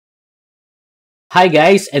Hi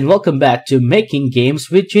guys, and welcome back to Making Games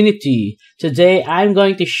with Unity. Today I'm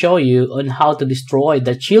going to show you on how to destroy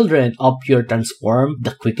the children of your transform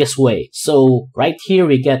the quickest way. So right here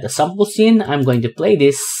we get a sample scene. I'm going to play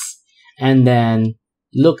this and then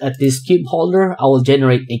look at this cube holder. I will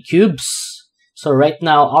generate a cubes. So right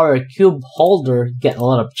now our cube holder get a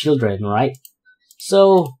lot of children, right?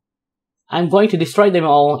 So I'm going to destroy them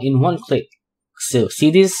all in one click. So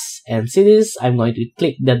see this and see this. I'm going to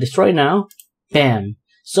click the destroy now. Bam!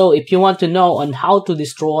 So if you want to know on how to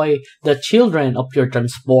destroy the children of your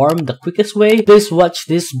transform the quickest way, please watch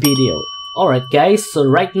this video. Alright guys, so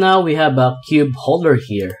right now we have a cube holder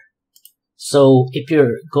here. So if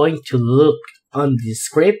you're going to look on the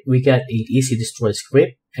script, we got a easy destroy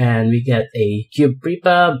script and we got a cube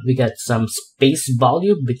prefab, we got some space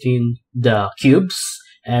value between the cubes,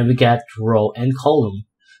 and we got row and column.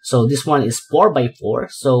 So this one is 4x4,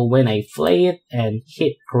 so when I play it and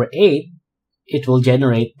hit create, it will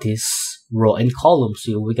generate this row and column.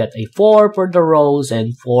 So we get a 4 for the rows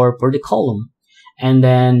and 4 for the column. And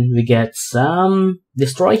then we get some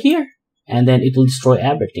destroy here. And then it will destroy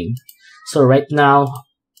everything. So right now,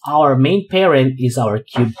 our main parent is our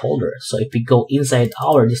cube holder. So if we go inside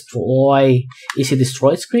our easy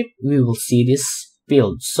destroy script, we will see this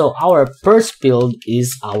field. So our first field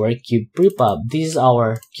is our cube prefab. This is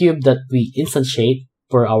our cube that we instantiate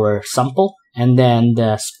for our sample. And then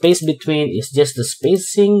the space between is just the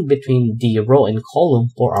spacing between the row and column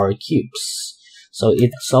for our cubes. So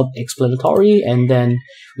it's self-explanatory, and then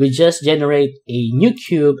we just generate a new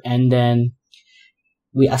cube and then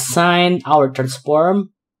we assign our transform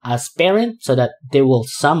as parent so that they will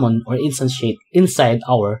summon or instantiate inside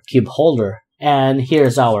our cube holder. And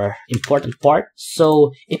here's our important part.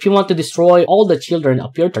 So if you want to destroy all the children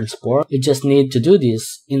of your transform, you just need to do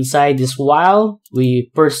this. Inside this while,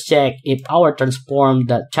 we first check if our transform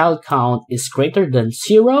the child count is greater than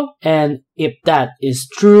 0. And if that is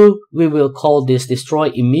true, we will call this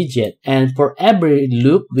destroy immediate. And for every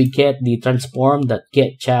loop, we get the transform that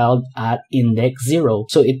get child at index 0.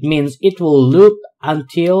 So it means it will loop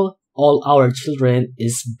until all our children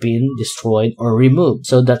is been destroyed or removed.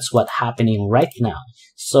 So that's what's happening right now.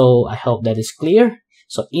 So I hope that is clear.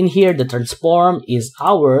 So in here, the transform is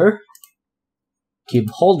our cube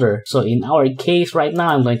holder. So in our case right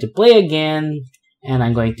now, I'm going to play again and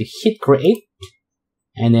I'm going to hit create.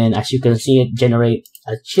 And then as you can see, it generate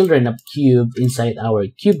a children of cube inside our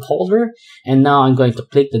cube holder. And now I'm going to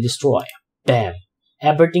click the destroy. Bam!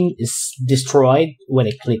 Everything is destroyed when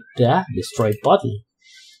I click the destroy button.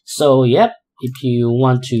 So yep, if you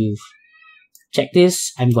want to check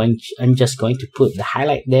this, I'm just going to put the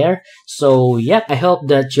highlight there. So yep, I hope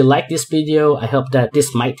that you like this video. I hope that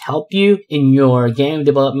this might help you in your game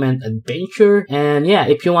development adventure. And yeah,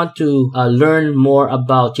 if you want to learn more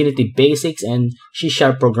about Unity basics and C#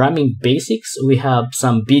 programming basics, we have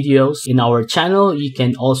some videos in our channel. You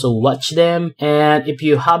can also watch them. And if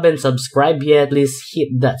you haven't subscribed yet, please hit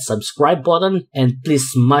that subscribe button and please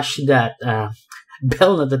smash that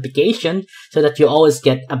bell notification so that you always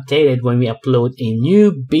get updated when we upload a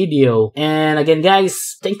new video. And again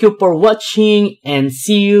guys, thank you for watching and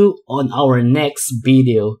see you on our next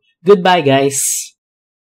video. Goodbye guys.